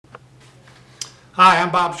Hi,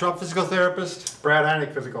 I'm Bob Schrupp, physical therapist. Brad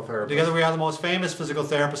Heineck, physical therapist. Together we are the most famous physical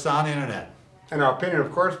therapists on the internet. In our opinion,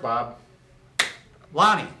 of course, Bob.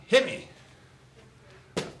 Lonnie, hit me.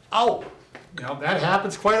 Oh, you know, that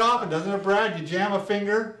happens quite often, doesn't it, Brad? You jam a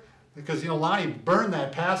finger, because, you know, Lonnie burned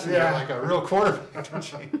that passenger like a real quarterback,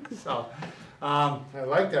 don't you? So, I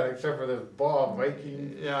like that, except for this ball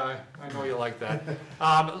Viking. Yeah, I know you like that.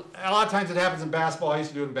 A lot of times it happens in basketball. I used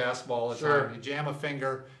to do it in basketball all the time. You jam a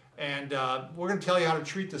finger, and we're going to tell you how to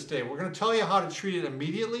treat this today. We're going to tell you how to treat it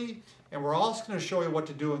immediately, and we're also going to show you what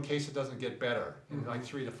to do in case it doesn't get better in like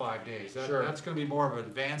 3 to 5 days. That's going to be more of an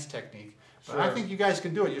advanced technique. But I think you guys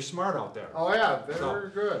can do it. You're smart out there. Oh yeah, they're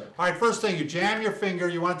good. All right, first thing, you jam your finger.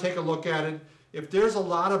 You want to take a look at it. If there's a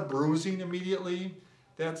lot of bruising immediately,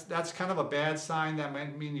 that's kind of a bad sign. That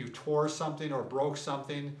might mean you tore something or broke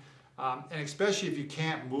something. And especially if you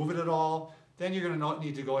can't move it at all, then you're going to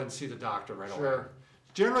need to go ahead and see the doctor right away.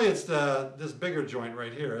 Generally, it's this bigger joint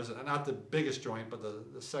right here, isn't it? Not the biggest joint, but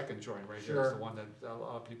the second joint right here is the one that a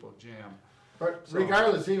lot of people jam. But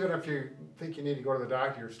regardless, even if you think you need to go to the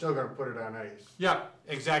doctor, you're still going to put it on ice. Yeah,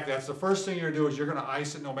 exactly. That's the first thing you're going to do is you're going to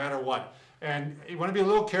ice it no matter what. And you want to be a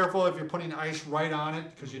little careful if you're putting ice right on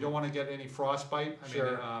it because you don't want to get any frostbite. I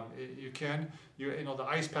mean, you can. You know, the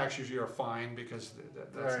ice packs usually are fine because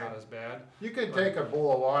that's not as bad. You could take a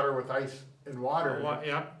bowl of water with ice and water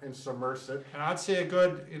and submerge it. And I'd say a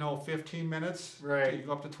good, 15 minutes. Right. You can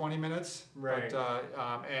go up to 20 minutes. Right. But,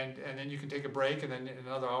 and then you can take a break, and then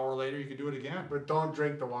another hour later you can do it again. But don't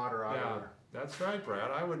drink the water out of it. That's right, Brad.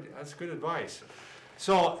 That's good advice.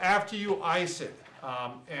 So after you ice it,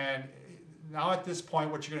 and now at this point,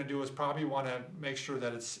 what you're going to do is probably want to make sure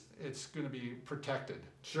that it's going to be protected.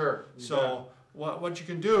 Sure. So what you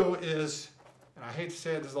can do is, and I hate to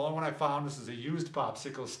say it, this is the only one I found. This is a used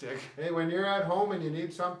popsicle stick. Hey, when you're at home and you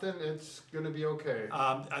need something, it's going to be okay.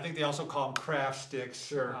 I think they also call them craft sticks.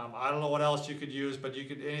 Sure. I don't know what else you could use, but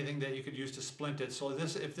anything that you could use to splint it. So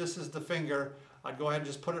if this is the finger, I'd go ahead and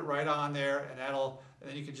just put it right on there, and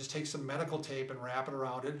then you can just take some medical tape and wrap it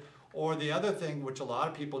around it. Or the other thing, which a lot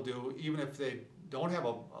of people do, even if they don't have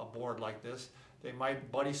a board like this, they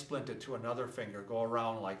might buddy splint it to another finger, go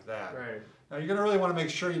around like that. Right. Now you're going to really want to make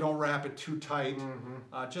sure you don't wrap it too tight,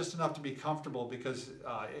 just enough to be comfortable, because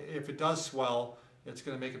if it does swell, it's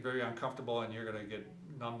going to make it very uncomfortable, and you're going to get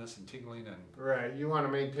numbness and tingling. Right. You want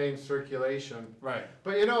to maintain circulation. Right.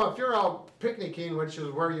 But if you're out picnicking, which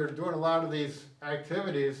is where you're doing a lot of these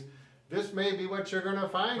activities, this may be what you're going to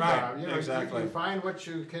find, Bob. Exactly. You can find what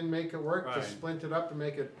you can make it work to splint it up and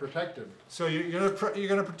make it protected. So you're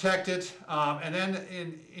going to protect it, and then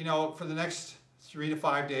for the next 3 to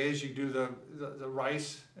 5 days, you do the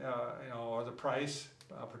rice, or the price,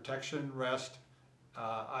 protection, rest,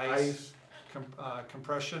 ice.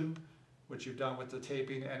 Compression, which you've done with the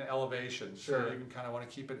taping, and elevation. So you can kind of want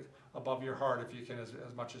to keep it above your heart if you can, as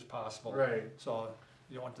much as possible. Right. So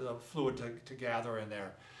you don't want the fluid to gather in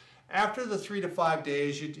there. After the 3 to 5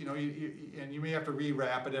 days, and you may have to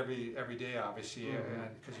rewrap it every day, obviously,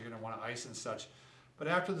 because you're going to want to ice and such. But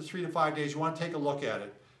after the 3 to 5 days, you want to take a look at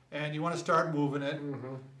it, and you want to start moving it.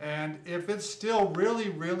 And if it's still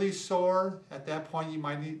really, really sore, at that point you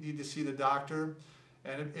might need to see the doctor.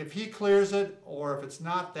 And if he clears it, or if it's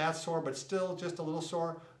not that sore but still just a little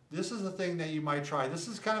sore, this is the thing that you might try. This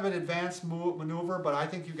is kind of an advanced maneuver, but I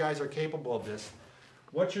think you guys are capable of this.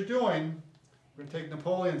 What you're doing, we're going to take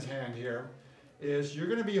Napoleon's hand here, is you're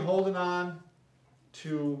going to be holding on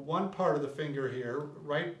to one part of the finger here,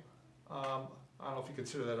 right, I don't know if you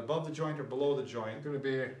consider that above the joint or below the joint. It's going to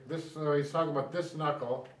be this, he's talking about this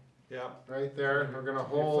knuckle. Yeah. Right there, and we're going to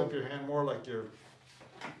hold. Flip your hand more like there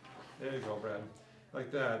you go, Brad. Like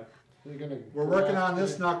that. We're working on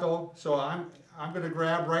this knuckle, so I'm going to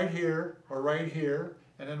grab right here or right here,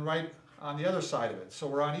 and then right on the other side of it. So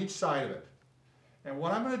we're on each side of it. And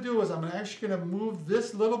what I'm going to do is I'm actually going to move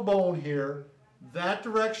this little bone here that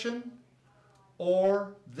direction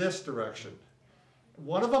or this direction.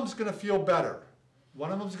 One of them is going to feel better.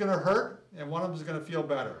 One of them is going to hurt, and one of them is going to feel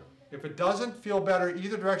better. If it doesn't feel better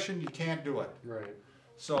either direction, you can't do it. Right.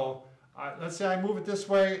 So let's say I move it this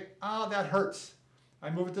way. That hurts.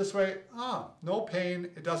 I move it this way. No pain.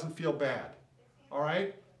 It doesn't feel bad. All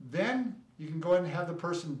right? Then you can go ahead and have the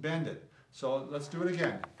person bend it. So let's do it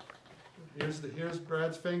again. Here's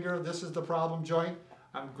Brad's finger. This is the problem joint.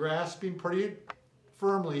 I'm grasping pretty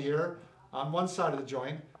firmly here on one side of the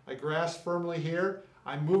joint. I grasp firmly here.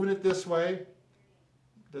 I'm moving it this way.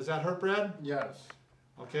 Does that hurt, Brad? Yes.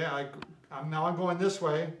 Okay. Now I'm going this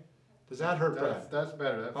way. Does that hurt, Brad? That's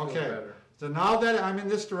better. That feels better. So now that I'm in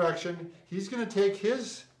this direction, he's going to take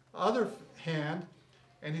his other hand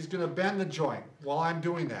and he's going to bend the joint while I'm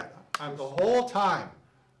doing that. The whole time,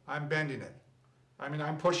 I'm bending it. I mean,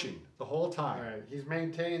 I'm pushing the whole All time. right, he's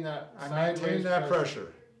maintaining that I'm sideways maintaining that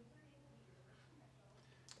pressure.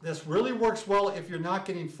 This really works well if you're not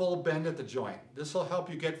getting full bend at the joint. This will help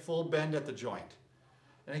you get full bend at the joint.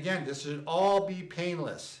 And again, this should all be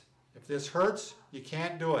painless. If this hurts, you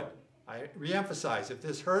can't do it. I reemphasize, if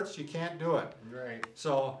this hurts, you can't do it. Right.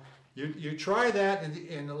 So you try that,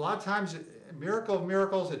 and a lot of times, miracle of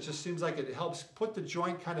miracles, it just seems like it helps put the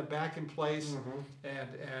joint kind of back in place, and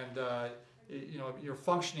you know, you're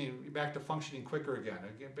back to functioning quicker again,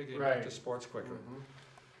 getting back to sports quicker.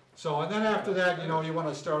 So, and then after that, you know, you want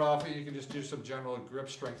to start off, you can just do some general grip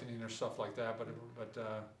strengthening or stuff like that, but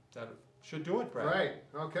that should do it, Brad. Right,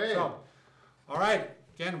 okay. So, all right,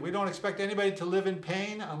 again, we don't expect anybody to live in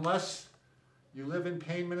pain unless you live in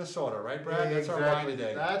Pain, Minnesota, right, Brad? That's our line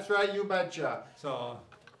today. That's right, you betcha. So,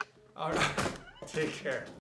 all right, take care.